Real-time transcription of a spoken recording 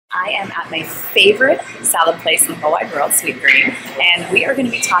I am at my favorite salad place in the whole wide world, Sweetgreen, and we are going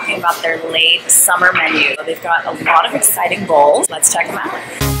to be talking about their late summer menu. They've got a lot of exciting bowls. Let's check them out.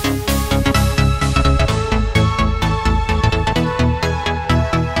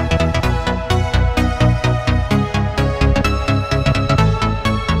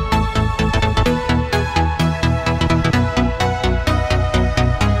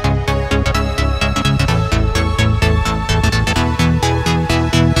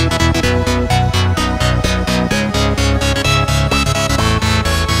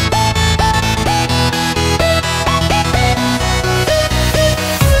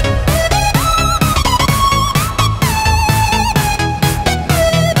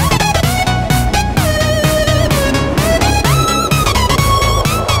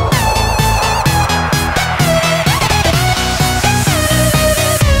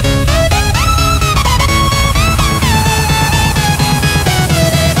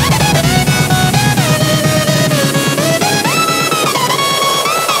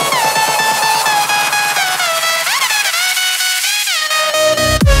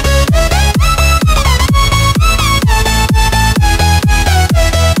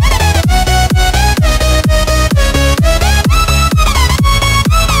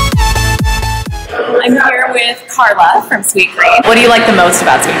 I'm here with Carla from Sweetgreen. What do you like the most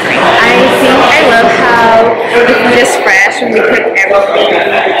about Sweetgreen? I love how the food is fresh and we put everything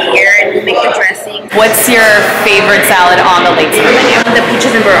here and we make the dressing. What's your favorite salad on the late summer menu? The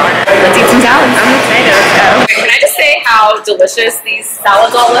peaches and burrata. Let's eat some salads. I'm excited. Let's go. Can I just say how delicious these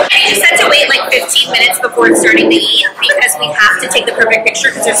salads all look? We just had to wait like 15 minutes before starting to eat because we have to take the perfect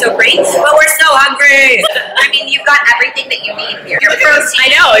picture because they're so great. But we're so hungry. I mean, you've got everything that you need here. Your protein. I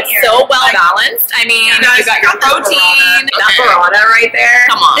know, it's so well balanced. I mean, you got your protein, that burrata right there.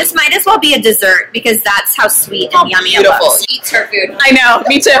 Come on. This might as well be a dessert because that's how sweet and yummy it looks. Eats her food. I know,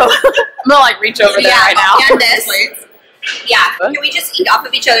 me too. I'm gonna like reach over there right now. And this. Yeah. Can we just eat off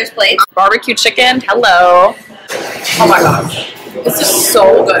of each other's plates? Barbecue chicken, hello. Oh my gosh. This is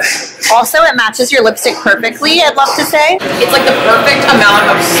so good. Also, it matches your lipstick perfectly, I'd love to say. It's like the perfect amount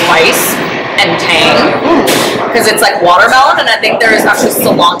of spice and tang because it's like watermelon, and I think there is actually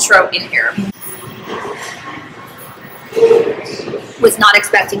cilantro in here. Was not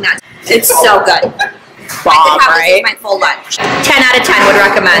expecting that. It's so good. Bomb, I could have right? this as my full lunch. 10 out of 10 would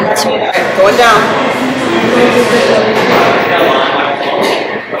recommend. Going down.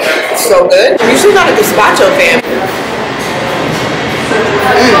 So good. I'm usually not a gazpacho fan.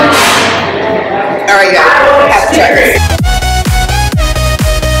 All right, guys. Have to try this.